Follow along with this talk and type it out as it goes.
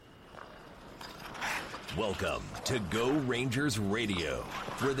Welcome to Go Rangers Radio,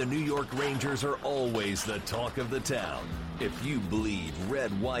 where the New York Rangers are always the talk of the town. If you bleed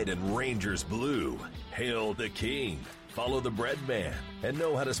red, white, and Rangers blue, hail the king, follow the bread man, and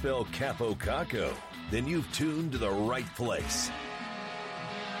know how to spell Capo Caco, then you've tuned to the right place.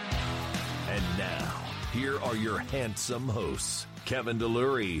 And now, here are your handsome hosts, Kevin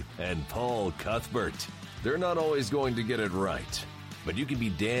DeLury and Paul Cuthbert. They're not always going to get it right, but you can be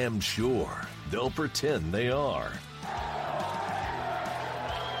damn sure they'll pretend they are.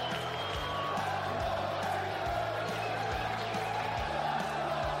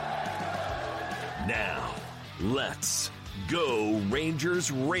 Now, let's go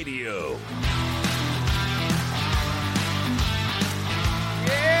Rangers Radio.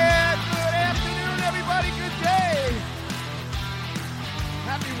 Yeah, good afternoon, everybody. Good day.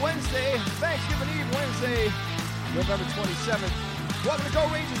 Happy Wednesday, Thanksgiving Eve Wednesday, November 27th. Welcome to Go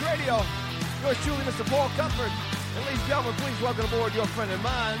Rangers Radio. Yours truly, Mr. Paul Cuthbert. And ladies and gentlemen, please welcome aboard your friend and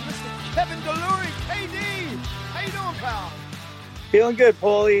mine, Mr. Kevin DeLury, KD. How you doing, pal? Feeling good,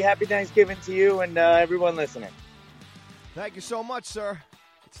 Paulie. Happy Thanksgiving to you and everyone listening. Thank you so much, sir.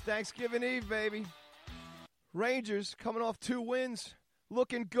 It's Thanksgiving Eve, baby. Rangers coming off 2 wins,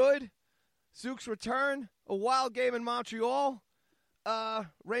 looking good. Zook's return, a wild game in Montreal.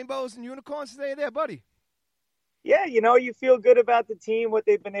 Rainbows and unicorns today there, buddy. Yeah, you feel good about the team, what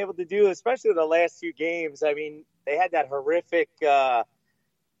they've been able to do, especially the last 2 games. I mean, they had that horrific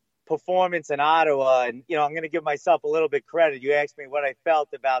performance in Ottawa, and, I'm going to give myself a little bit credit. You asked me what I felt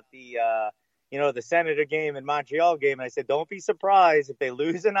about the Senator game and Montreal game, and I said, don't be surprised if they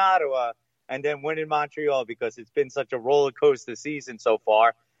lose in Ottawa and then win in Montreal, because it's been such a roller coaster season so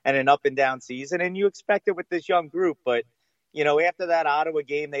far and an up and down season, and you expect it with this young group, but after that Ottawa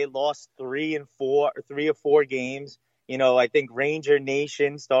game, they lost 3 or 4 games. I think Ranger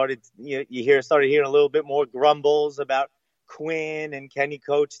Nation started hearing a little bit more grumbles about Quinn and can he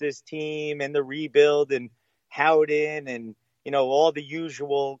coach this team and the rebuild and Howden and, all the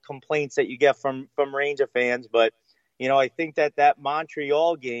usual complaints that you get from Ranger fans. But, I think that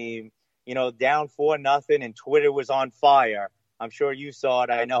Montreal game, down 4-0 and Twitter was on fire. I'm sure you saw it.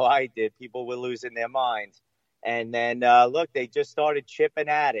 I know I did. People were losing their minds. And then, look, they just started chipping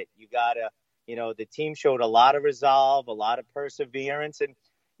at it. You got to, the team showed a lot of resolve, a lot of perseverance. And,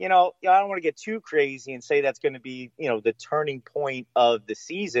 I don't want to get too crazy and say that's going to be, the turning point of the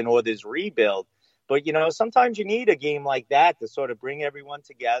season or this rebuild. But, sometimes you need a game like that to sort of bring everyone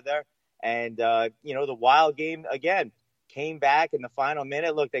together. And, the Wild game, again, came back in the final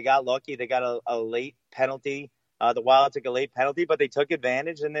minute. Look, they got lucky. They got a late penalty. The Wild took a late penalty, but they took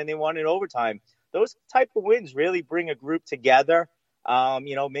advantage, and then they won in overtime. Those type of wins really bring a group together,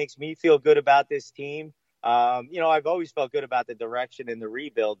 makes me feel good about this team. I've always felt good about the direction in the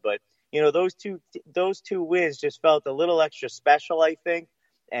rebuild, but, those two wins just felt a little extra special, I think.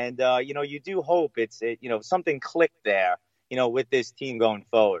 And, you do hope something clicked there, with this team going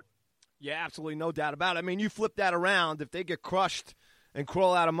forward. Yeah, absolutely. No doubt about it. I mean, you flip that around. If they get crushed and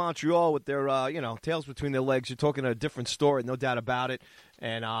crawl out of Montreal with their, tails between their legs, you're talking a different story, no doubt about it.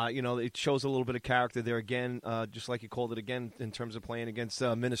 And, it shows a little bit of character there again, just like you called it again, in terms of playing against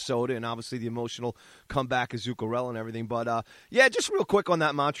Minnesota and obviously the emotional comeback of Zuccarello and everything. But, just real quick on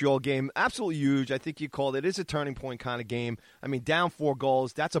that Montreal game, absolutely huge. I think you called it. It's a turning point kind of game. I mean, down 4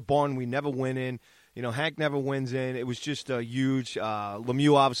 goals. That's a barn we never win in. Hank never wins in. It was just huge.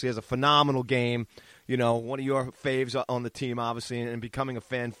 Lemieux obviously has a phenomenal game. One of your faves on the team, obviously, and becoming a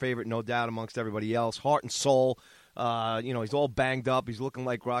fan favorite, no doubt, amongst everybody else. Heart and soul. He's all banged up. He's looking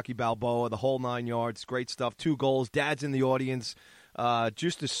like Rocky Balboa, the whole 9 yards. Great stuff. 2 goals. Dad's in the audience.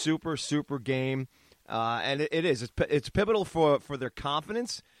 Just a super, super game. And it is. It's pivotal for their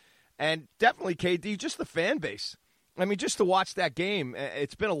confidence. And definitely, KD, just the fan base. I mean, just to watch that game,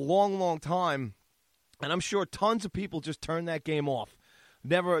 it's been a long, long time. And I'm sure tons of people just turned that game off.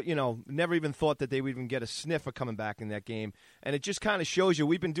 Never even thought that they would even get a sniff of coming back in that game. And it just kind of shows you,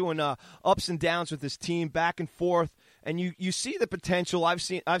 we've been doing ups and downs with this team, back and forth, and you see the potential. I've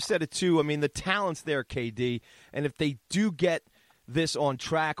said it too. I mean, the talent's there, KD, and if they do get this on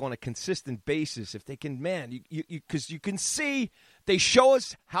track on a consistent basis, if they can, man, because you can see they show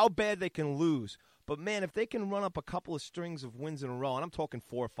us how bad they can lose. But, man, if they can run up a couple of strings of wins in a row, and I'm talking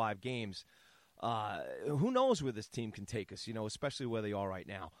 4 or 5 games, who knows where this team can take us, especially where they are right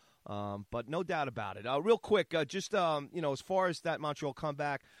now. But no doubt about it. Real quick, as far as that Montreal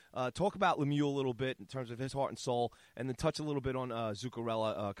comeback, talk about Lemieux a little bit in terms of his heart and soul, and then touch a little bit on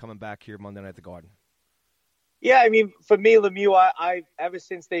Zuccarello coming back here Monday night at the Garden. Yeah, I mean, for me, Lemieux, I ever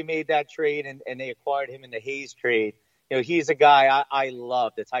since they made that trade and they acquired him in the Hayes trade, he's a guy I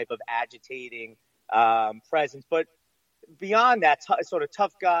love, the type of agitating, presence. But beyond that, sort of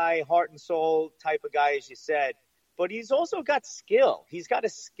tough guy, heart and soul type of guy, as you said. But he's also got skill. He's got a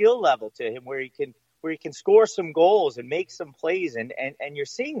skill level to him where he can score some goals and make some plays, and you're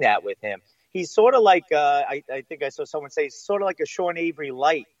seeing that with him. He's sort of like I think I saw someone say, sort of like a Sean Avery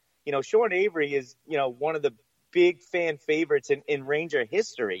light. Sean Avery is one of the big fan favorites in Ranger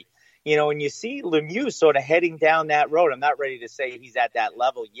history. And you see Lemieux sort of heading down that road. I'm not ready to say he's at that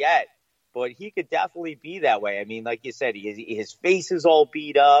level yet, but he could definitely be that way. I mean, like you said, his face is all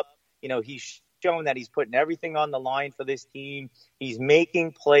beat up. He's shown that he's putting everything on the line for this team. He's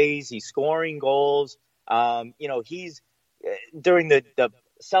making plays. He's scoring goals. He's during the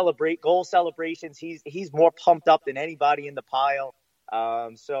goal celebrations, he's more pumped up than anybody in the pile.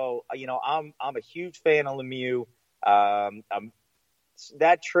 So I'm a huge fan of Lemieux.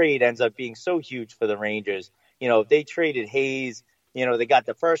 That trade ends up being so huge for the Rangers. They traded Hayes. They got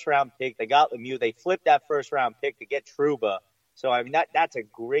the first round pick. They got Lemieux. They flipped that first round pick to get Trouba. So, I mean, that's a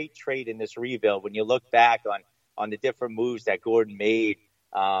great trade in this rebuild when you look back on the different moves that Gordon made,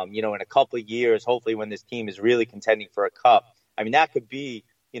 in a couple of years, hopefully when this team is really contending for a cup. I mean, that could be,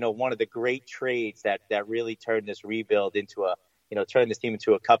 one of the great trades that really turned this rebuild into turned this team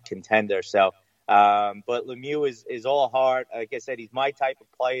into a cup contender. So, but Lemieux is all heart. Like I said, he's my type of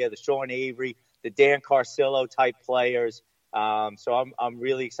player, the Sean Avery, the Dan Carcillo type players. So I'm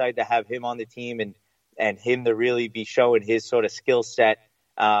really excited to have him on the team and him to really be showing his sort of skill set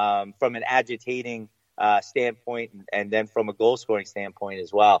from an agitating standpoint and then from a goal scoring standpoint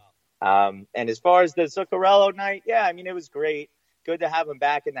as well. And as far as the Zuccarello night, yeah, I mean, it was great. Good to have him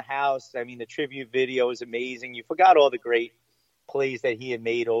back in the house. I mean, the tribute video is amazing. You forgot all the great plays that he had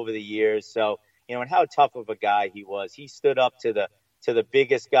made over the years. So, and how tough of a guy he was. He stood up to the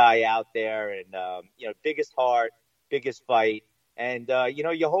biggest guy out there and, biggest heart, biggest fight. And,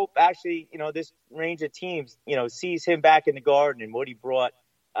 you hope actually, this range of teams, sees him back in the Garden and what he brought,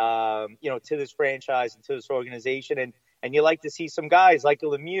 to this franchise and to this organization. And you like to see some guys like a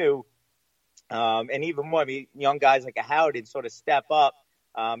Lemieux, and even more, I mean, young guys like a Howden sort of step up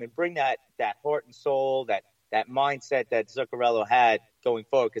and bring that heart and soul, that mindset that Zuccarello had going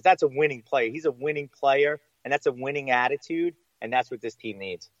forward, because that's a winning player. He's a winning player, and that's a winning attitude, and that's what this team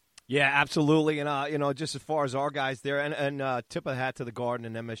needs. Yeah, absolutely. And, just as far as our guys there, and tip of the hat to the Garden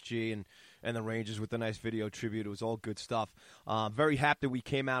and MSG and the Rangers with the nice video tribute. It was all good stuff. Very happy we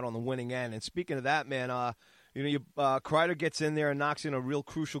came out on the winning end. And speaking of that, man, Kreider gets in there and knocks in a real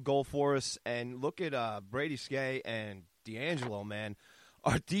crucial goal for us. And look at Brady Skjei and DeAngelo, man.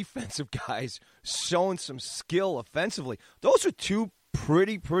 Our defensive guys showing some skill offensively. Those are two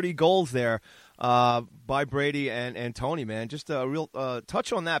pretty goals there by Brady and Tony, man. Just a real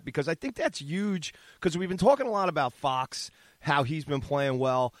touch on that, because I think that's huge, because we've been talking a lot about Fox, how he's been playing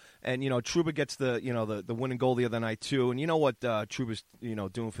well, and Trouba gets the winning goal the other night too, and you know what Trouba's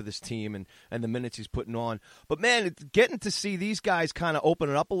doing for this team and the minutes he's putting on. But man, getting to see these guys kind of open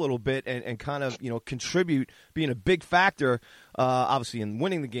it up a little bit and kind of contribute, being a big factor, obviously in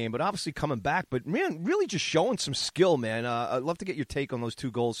winning the game, but obviously coming back. But man, really just showing some skill, man. I'd love to get your take on those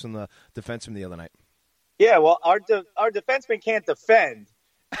two goals from the defenseman the other night. Yeah, well, our defensemen can't defend,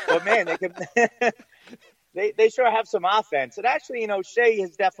 but man, they can. They sure have some offense. And actually, Skjei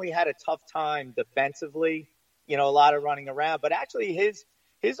has definitely had a tough time defensively, a lot of running around. But actually,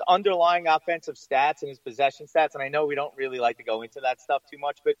 his underlying offensive stats and his possession stats, and I know we don't really like to go into that stuff too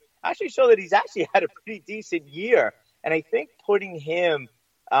much, but actually show that he's actually had a pretty decent year. And I think putting him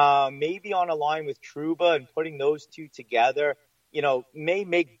maybe on a line with Trouba and putting those two together, may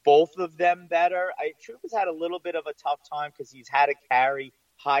make both of them better. Trouba's had a little bit of a tough time because he's had to carry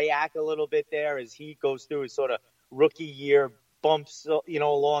Hayek a little bit there as he goes through his sort of rookie year bumps,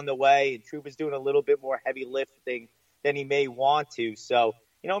 along the way. And Trouba's doing a little bit more heavy lifting than he may want to. So,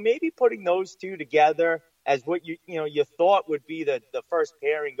 maybe putting those two together as what you thought would be the first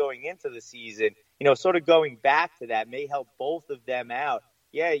pairing going into the season, sort of going back to that may help both of them out.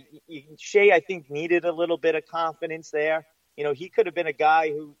 Yeah, Skjei, I think, needed a little bit of confidence there. He could have been a guy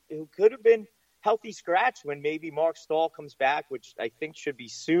who could have been healthy scratch when maybe Mark Stahl comes back, which I think should be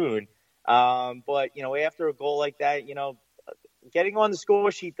soon. But, after a goal like that, getting on the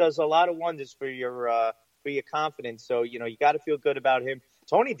score sheet does a lot of wonders for your confidence. So, you got to feel good about him.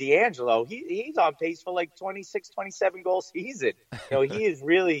 Tony DeAngelo, he's on pace for like 26, 27 goal season. He is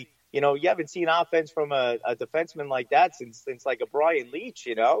really, you haven't seen offense from a defenseman like that since like a Brian Leetch,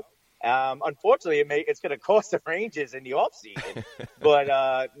 Unfortunately, it's going to cost the Rangers in the offseason.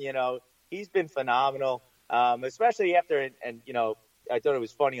 But, he's been phenomenal, especially after, and I thought it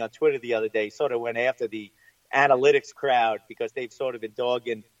was funny on Twitter the other day, sort of went after the analytics crowd because they've sort of been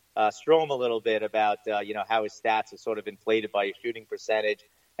dogging Strome a little bit about, how his stats are sort of inflated by his shooting percentage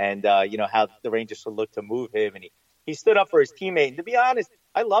and, how the Rangers should look to move him. And he stood up for his teammate. And to be honest,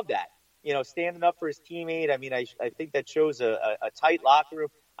 I love that. Standing up for his teammate. I mean, I think that shows a tight locker room.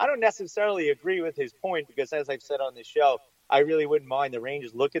 I don't necessarily agree with his point because, as I've said on this show, I really wouldn't mind the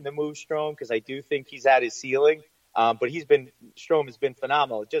Rangers looking to move Strome because I do think he's at his ceiling. But Strome has been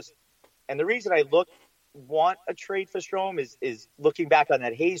phenomenal. And the reason I want a trade for Strome is looking back on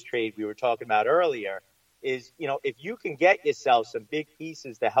that Hayes trade we were talking about earlier. Is if you can get yourself some big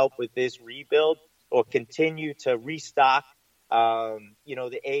pieces to help with this rebuild or continue to restock,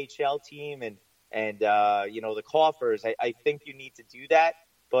 the AHL team and the coffers, I think you need to do that.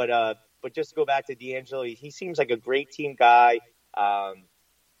 But just to go back to DeAngelo, he seems like a great team guy.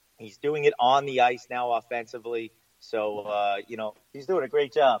 He's doing it on the ice now offensively. So, he's doing a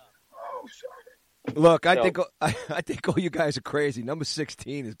great job. Look, I think all you guys are crazy. Number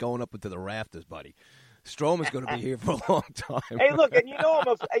 16 is going up into the rafters, buddy. Strome is going to be here for a long time. Hey, look, and I'm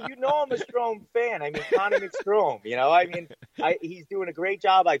a Strome fan. I mean, Connor McStrome. He's doing a great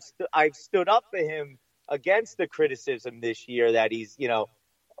job. I've stood up for him against the criticism this year that he's,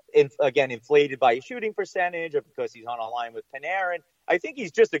 inflated by his shooting percentage or because he's on a line with Panarin. I think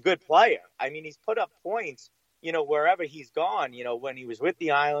he's just a good player. I mean, he's put up points, wherever he's gone. When he was with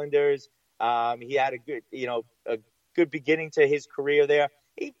the Islanders, he had a good beginning to his career there.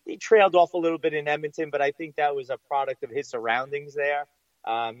 He trailed off a little bit in Edmonton, but I think that was a product of his surroundings there.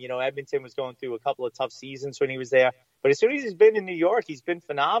 Edmonton was going through a couple of tough seasons when he was there. But as soon as he's been in New York, he's been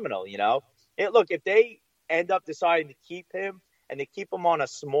phenomenal, If they end up deciding to keep him and they keep him on a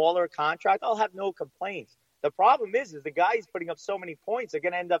smaller contract, I'll have no complaints. The problem is the guy is putting up so many points, they're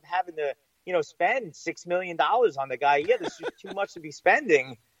going to end up having to, spend $6 million on the guy. Yeah, there's just too much to be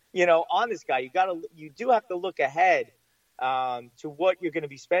spending, on this guy. You do have to look ahead to what you're going to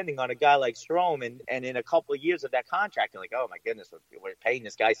be spending on a guy like Strome. And in a couple of years of that contract, you're like, oh, my goodness, we're paying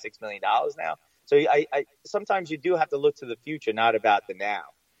this guy $6 million now. So I sometimes you do have to look to the future, not about the now.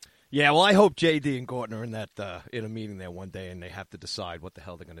 Yeah, well, I hope JD and Gorton are in a meeting there one day, and they have to decide what the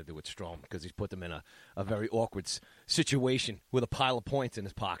hell they're going to do with Strome because he's put them in a very awkward situation with a pile of points in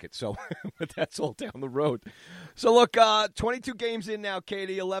his pocket. So, but that's all down the road. So, look, 22 games in now,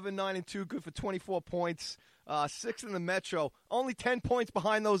 Katie, 11-9-2, good for 24 points. 6 in the Metro, only 10 points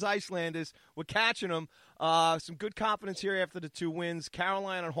behind those Icelanders. We're catching them. Some good confidence here after the 2 wins.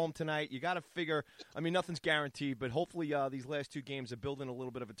 Carolina at home tonight. You got to figure, nothing's guaranteed, but hopefully these last 2 games are building a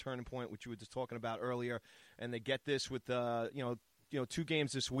little bit of a turning point, which you were just talking about earlier, and they get this with, 2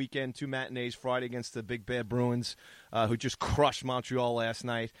 games this weekend, 2 matinees, Friday against the Big Bad Bruins, who just crushed Montreal last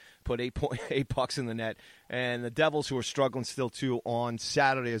night, put 8 pucks in the net, and the Devils, who are struggling still, too, on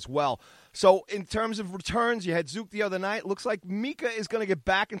Saturday as well. So in terms of returns, you had Zook the other night. Looks like Mika is going to get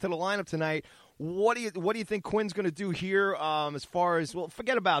back into the lineup tonight. What do you think Quinn's going to do here as far as, well,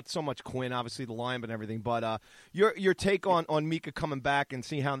 forget about so much Quinn, obviously the line and everything, but your take on Mika coming back and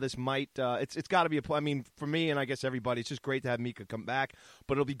see how this might it's got to be for me and I guess everybody, it's just great to have Mika come back,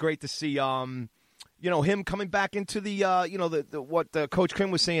 but it'll be great to see him coming back into the what Coach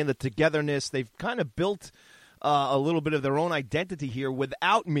Quinn was saying, the togetherness. They've kind of built a little bit of their own identity here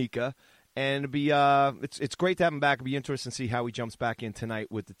without Mika. And it'd be it's great to have him back. It'll be interesting to see how he jumps back in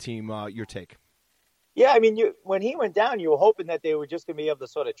tonight with the team. Your take? Yeah, when he went down, you were hoping that they were just going to be able to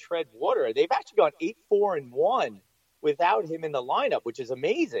sort of tread water. They've actually gone 8-4-1 without him in the lineup, which is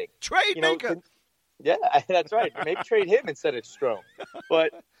amazing. Trade Mika. Yeah, that's right. Maybe trade him instead of Strome.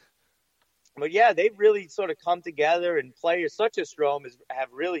 But yeah, they've really sort of come together, and players such as Strome have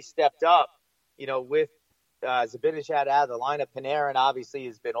really stepped up. With Zibanejad out of the lineup. Panarin obviously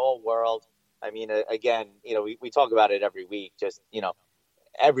has been all world. Again, we talk about it every week. Just,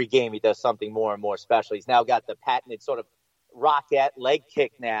 every game he does something more and more special. He's now got the patented sort of rocket leg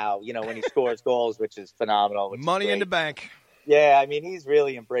kick now, when he scores goals, which is phenomenal. Money in the bank. Yeah, he's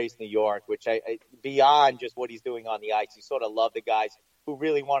really embraced New York, which I beyond just what he's doing on the ice. You sort of love the guys who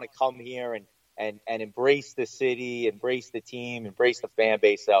really want to come here and embrace the city, embrace the team, embrace the fan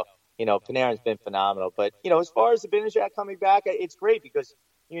base. So, Panarin's been phenomenal. But, as far as Zibanejad coming back, it's great because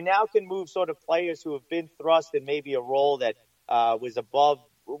you now can move sort of players who have been thrust in maybe a role that was above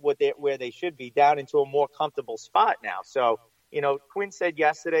where they should be down into a more comfortable spot now. So, Quinn said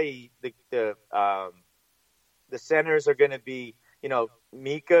yesterday the centers are going to be,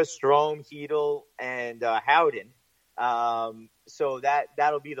 Mika, Strome, Hedl, and Howden. So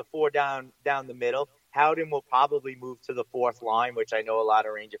that'll be the 4 down the middle. Howden will probably move to the 4th line, which I know a lot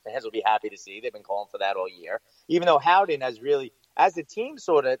of Ranger fans will be happy to see. They've been calling for that all year. Even though Howden has really, as the team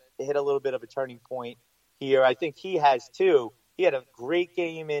sort of hit a little bit of a turning point here, I think he has too. he had a great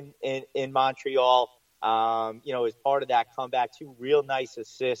game in Montreal. As part of that comeback, 2 real nice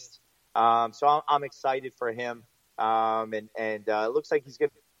assists. So I'm excited for him. It looks like he's going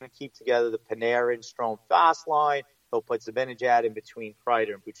to keep together the Panarin, Strome, fast line. He'll put Zibanejad in between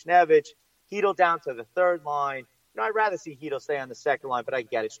Kreider and Buchnevich. Hedl down to the third line. I'd rather see Hedl stay on the second line, but I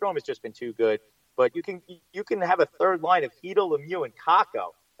get it. Strome has just been too good. But you can have a third line of Hedl, Lemieux, and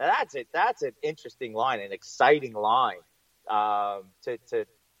Kakko. Now that's an interesting line, an exciting line to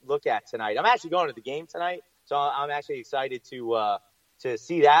look at tonight. I'm actually going to the game tonight, so I'm actually excited to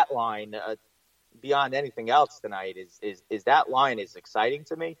see that line. Beyond anything else tonight, is that line is exciting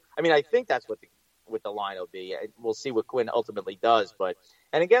to me. I mean, I think that's what the line will be. We'll see what Quinn ultimately does.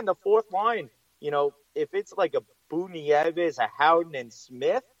 And again, the fourth line, if it's like a Bunieves, a Howden, and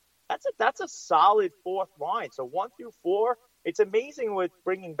Smith, that's a solid fourth line. So 1 through 4, it's amazing what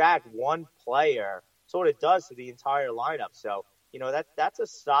bringing back one player sort of does to the entire lineup. So that's a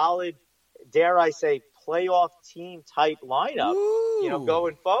solid, dare I say, playoff team type lineup. Ooh.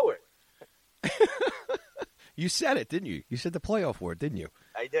 Going forward. You said it, didn't you? You said the playoff word, didn't you?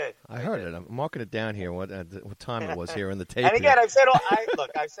 I did. I heard it. I'm marking it down here. What time it was here in the tape? And again, I've said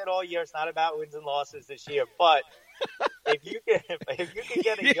all year it's not about wins and losses this year. But if you can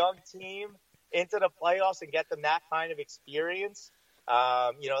get a young team into the playoffs and get them that kind of experience,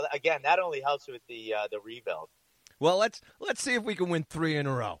 again, that only helps with the rebuild. Well, let's see if we can win 3 in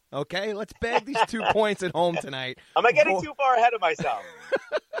a row. Okay, let's bag these 2 points at home tonight. Am I getting too far ahead of myself?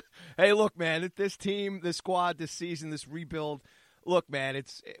 Hey, look, man, this team, this squad, this season, this rebuild. Look, man,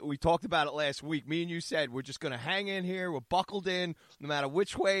 we talked about it last week. Me and you said we're just going to hang in here. We're buckled in, no matter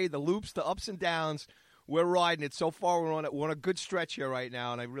which way, the loops, the ups and downs. We're riding it. So far, we're on a good stretch here right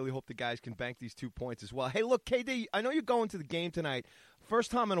now, and I really hope the guys can bank these 2 points as well. Hey, look, KD, I know you're going to the game tonight. First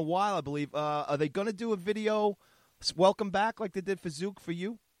time in a while, I believe. Are they going to do a video welcome back like they did for Zook for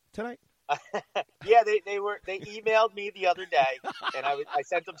you tonight? Yeah, they emailed me the other day, and I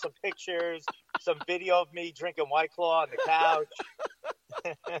sent them some pictures, some video of me drinking White Claw on the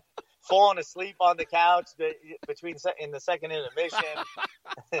couch, falling asleep on the couch in the second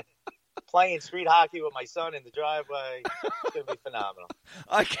intermission, playing street hockey with my son in the driveway. It's going to be phenomenal.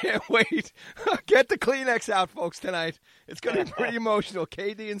 I can't wait. Get the Kleenex out, folks, tonight. It's going to be pretty emotional.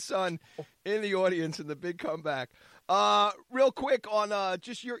 KD and son in the audience in the big comeback. Real quick on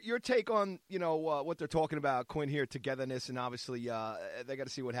just your take on what they're talking about, Quinn, here, togetherness, and obviously they got to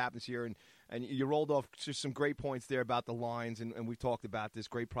see what happens here, and you rolled off just some great points there about the lines, and we've talked about this,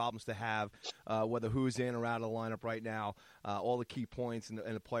 great problems to have, whether who's in or out of the lineup right now, all the key points and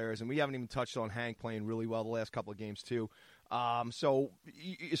the players, and we haven't even touched on Hank playing really well the last couple of games too. So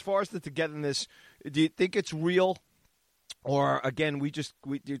as far as the togetherness, do you think it's real? Or again,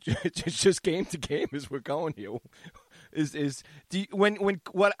 it's just game to game as we're going here. What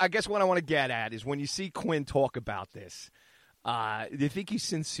I want to get at is when you see Quinn talk about this, do you think he's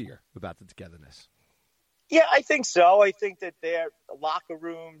sincere about the togetherness? Yeah, I think so. I think that their locker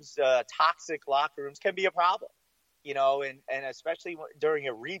rooms, toxic locker rooms, can be a problem. And especially during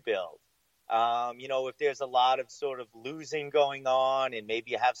a rebuild. If there's a lot of sort of losing going on, and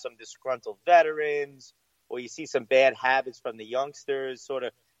maybe you have some disgruntled veterans, or you see some bad habits from the youngsters sort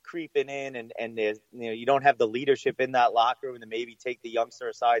of creeping in, and there's, you don't have the leadership in that locker room to maybe take the youngster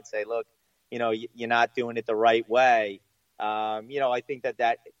aside and say, look, you're not doing it the right way. I think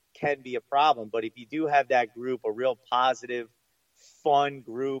that can be a problem. But if you do have that group, a real positive, fun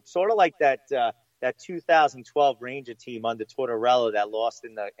group, sort of like that 2012 Ranger team under Tortorella that lost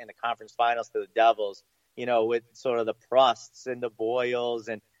in the conference finals to the Devils, with sort of the Prusts and the Boyles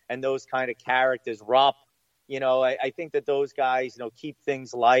and those kind of characters, Rupp. I think that those guys, keep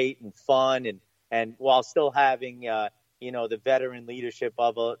things light and fun, and while still having, the veteran leadership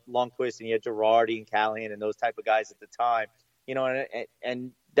of a Lundqvist, and you had Girardi and Callahan and those type of guys at the time,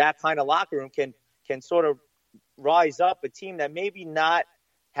 and that kind of locker room can sort of rise up a team that maybe not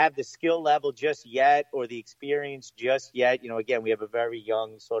have the skill level just yet or the experience just yet. Again, we have a very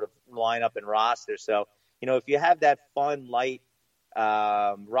young sort of lineup and roster. So, if you have that fun, light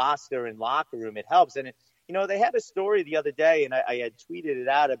roster and locker room, it helps. And they had a story the other day, and I had tweeted it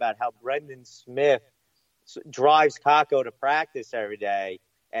out about how Brendan Smith drives Kakko to practice every day,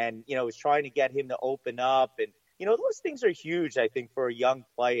 and was trying to get him to open up. And those things are huge, I think, for a young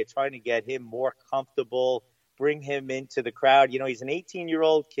player, trying to get him more comfortable, bring him into the crowd. He's an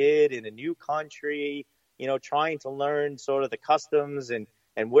 18-year-old kid in a new country, trying to learn sort of the customs and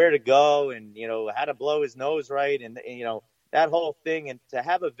where to go, and how to blow his nose right, and that whole thing. And to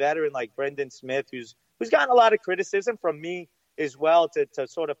have a veteran like Brendan Smith, who's gotten a lot of criticism from me as well, to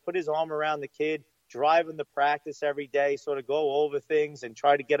sort of put his arm around the kid, drive them to practice every day, sort of go over things and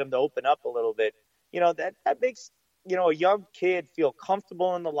try to get them to open up a little bit. That makes, a young kid feel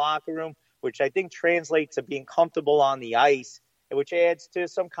comfortable in the locker room, which I think translates to being comfortable on the ice, which adds to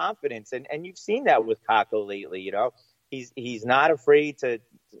some confidence. And you've seen that with Kakko lately. He's not afraid to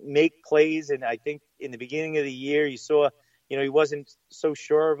make plays. And I think in the beginning of the year, you saw, he wasn't so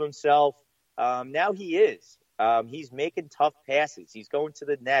sure of himself. Now he is. He's making tough passes. He's going to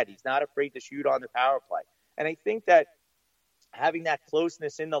the net. He's not afraid to shoot on the power play. And I think that having that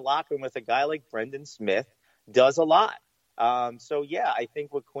closeness in the locker room with a guy like Brendan Smith does a lot. I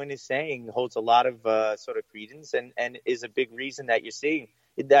think what Quinn is saying holds a lot of sort of credence and is a big reason that you're seeing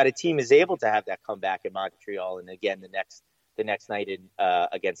that a team is able to have that comeback in Montreal and again the next night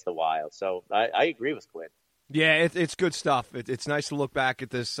against the Wild. So I agree with Quinn. Yeah, it's good stuff. It's nice to look back at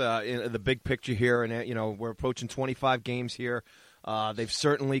this in the big picture here, and we're approaching 25 games here. They've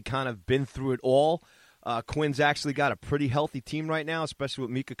certainly kind of been through it all. Quinn's actually got a pretty healthy team right now, especially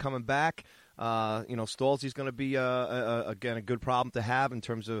with Mika coming back. Stalzy's going to be again a good problem to have in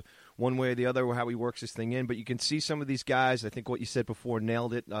terms of one way or the other how he works this thing in. But you can see some of these guys. I think what you said before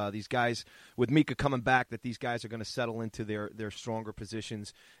nailed it. These guys with Mika coming back, that these guys are going to settle into their stronger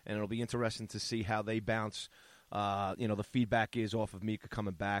positions, and it'll be interesting to see how they bounce. The feedback is off of Mika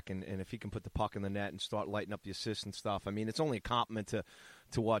coming back, and if he can put the puck in the net and start lighting up the assists and stuff. I mean, it's only a compliment to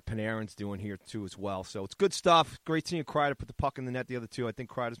what Panarin's doing here too as well. So it's good stuff. Great seeing Kreider put the puck in the net the other two. I think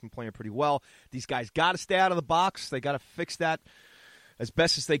Kreider's been playing pretty well. These guys got to stay out of the box. They got to fix that as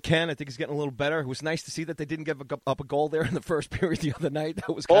best as they can. I think it's getting a little better. It was nice to see that they didn't give up a goal there in the first period the other night.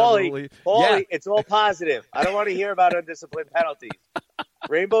 That was kind of really... Paulie, it's all positive. I don't want to hear about undisciplined penalties.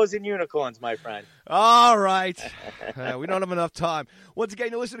 Rainbows and unicorns, my friend. All right. We don't have enough time. Once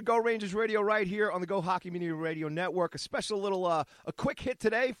again, you listen to Go Rangers Radio right here on the Go Hockey Media Radio Network. A special little, a quick hit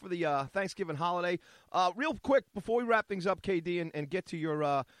today for the Thanksgiving holiday. Real quick, before we wrap things up, KD, and get to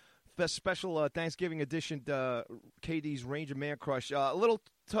your special Thanksgiving edition, KD's Ranger Man Crush. A little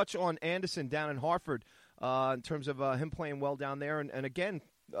touch on Anderson down in Hartford in terms of him playing well down there. And again,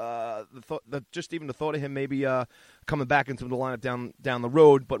 just even the thought of him maybe coming back into the lineup down the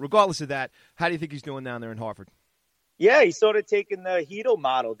road. But regardless of that, how do you think he's doing down there in Hartford? Yeah, he's sort of taking the Hedl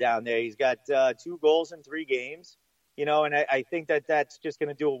model down there. He's got 2 goals in 3 games, and I think that's just going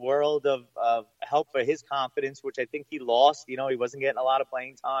to do a world of help for his confidence, which I think he lost. He wasn't getting a lot of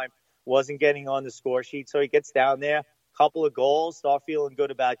playing time, wasn't getting on the score sheet. So he gets down there, couple of goals, start feeling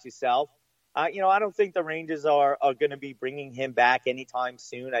good about yourself. I don't think the Rangers are going to be bringing him back anytime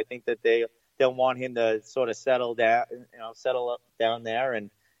soon. I think that they'll want him to sort of settle down there,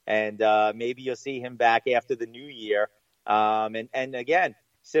 and maybe you'll see him back after the new year. And again,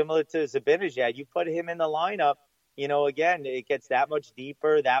 similar to Zibanejad, you put him in the lineup, again, it gets that much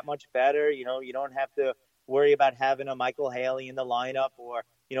deeper, that much better. You don't have to worry about having a Michael Haley in the lineup or,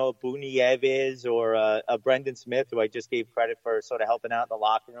 a Bunieves or a Brendan Smith, who I just gave credit for sort of helping out in the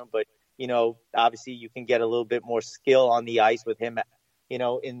locker room. But, obviously you can get a little bit more skill on the ice with him,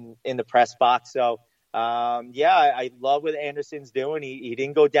 in the press box. So, I love what Anderson's doing. He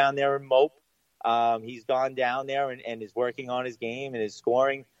didn't go down there and mope. He's gone down there and is working on his game and is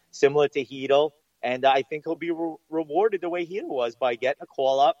scoring similar to Hedl. And I think he'll be rewarded the way Hedl was by getting a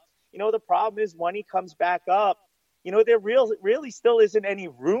call up. The problem is when he comes back up, there really still isn't any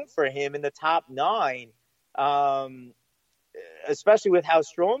room for him in the top 9. Especially with how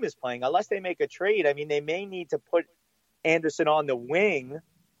Strome is playing, unless they make a trade. I mean, they may need to put Anderson on the wing,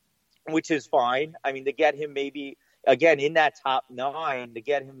 which is fine. I mean, to get him maybe, again, in that top 9, to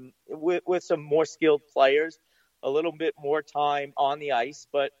get him with some more skilled players, a little bit more time on the ice.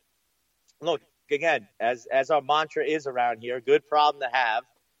 But look, again, as our mantra is around here, good problem to have.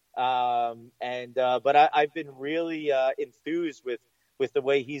 But I've been really enthused with the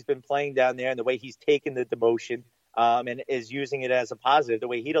way he's been playing down there and the way he's taken the demotion. And is using it as a positive the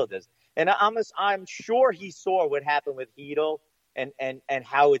way Hedl does. And I'm sure he saw what happened with Hedl and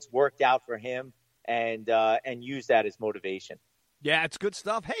how it's worked out for him and use that as motivation. Yeah, it's good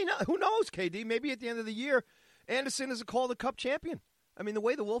stuff. Hey, who knows, KD? Maybe at the end of the year, Anderson is a Calder Cup champion. I mean, the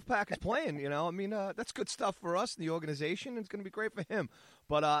way the Wolfpack is playing, that's good stuff for us in the organization. It's going to be great for him.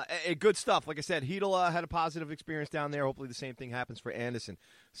 But good stuff. Like I said, Hedl had a positive experience down there. Hopefully the same thing happens for Anderson.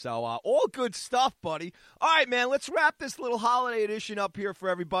 So all good stuff, buddy. All right, man, let's wrap this little holiday edition up here for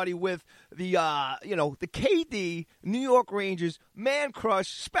everybody with the KD New York Rangers Man Crush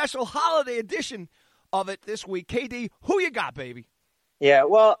special holiday edition of it this week. KD, who you got, baby? Yeah,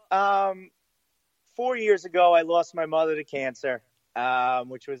 well, 4 years ago, I lost my mother to cancer.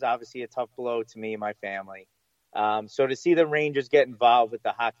 Which was obviously a tough blow to me and my family. So to see the Rangers get involved with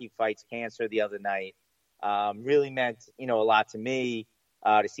the Hockey Fights Cancer the other night really meant, a lot to me.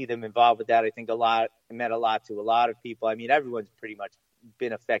 To see them involved with that, I think it meant a lot to a lot of people. I mean, everyone's pretty much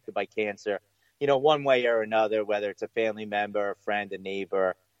been affected by cancer, one way or another, whether it's a family member, a friend, a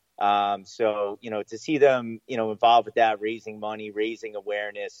neighbor. So, to see them, involved with that, raising money, raising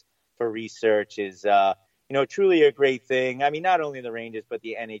awareness for research is, truly a great thing. I mean, not only the Rangers, but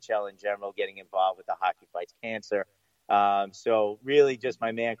the NHL in general getting involved with the Hockey Fights Cancer. So really just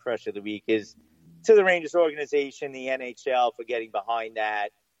my man crush of the week is to the Rangers organization, the NHL, for getting behind that.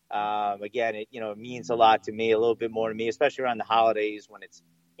 Again, it means a lot to me, a little bit more to me, especially around the holidays when it's,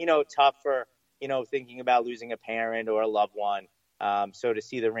 tougher, thinking about losing a parent or a loved one. So to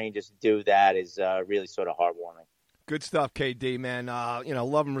see the Rangers do that is really sort of heartwarming. Good stuff, KD, man.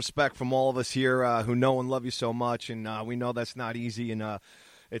 Love and respect from all of us here who know and love you so much, and we know that's not easy, and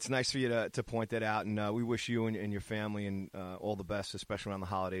it's nice for you to point that out, and we wish you and your family and all the best, especially around the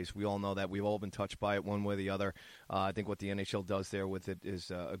holidays. We all know that we've all been touched by it one way or the other. I think what the NHL does there with it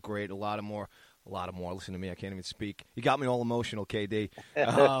is great. A lot more. Listen to me. I can't even speak. You got me all emotional, KD.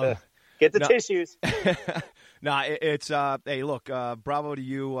 Get the tissues. It's hey, look, bravo to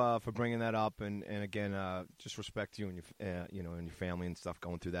you for bringing that up, and again, just respect you and your and your family and stuff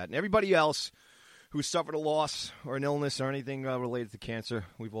going through that, and everybody else who suffered a loss or an illness or anything related to cancer.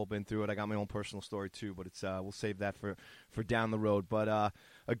 We've all been through it. I got my own personal story too, but it's we'll save that for down the road. But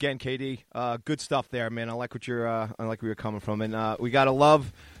again, KD, good stuff there, man. I like where you're coming from, and we gotta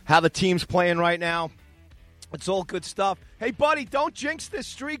love how the team's playing right now. It's all good stuff. Hey, buddy, don't jinx this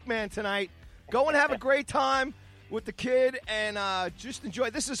streak, man, tonight. Go and have a great time with the kid and just enjoy.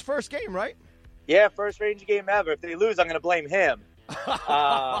 This is his first game, right? Yeah, first Ranger game ever. If they lose, I'm going to blame him.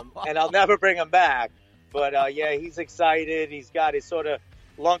 And I'll never bring him back. But, yeah, he's excited. He's got his sort of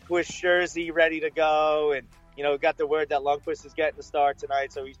Lundqvist jersey ready to go. And, got the word that Lundqvist is getting the start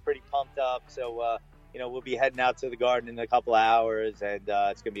tonight, so he's pretty pumped up. So, we'll be heading out to the Garden in a couple of hours, and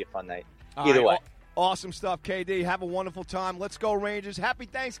it's going to be a fun night. Either way. Awesome stuff, KD. Have a wonderful time. Let's go, Rangers. Happy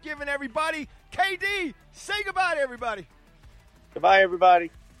Thanksgiving, everybody. KD, say goodbye to everybody. Goodbye, everybody.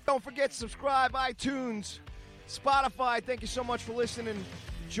 Don't forget to subscribe, iTunes, Spotify. Thank you so much for listening,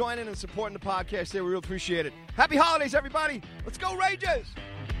 joining, and supporting the podcast there. We really appreciate it. Happy holidays, everybody. Let's go, Rangers.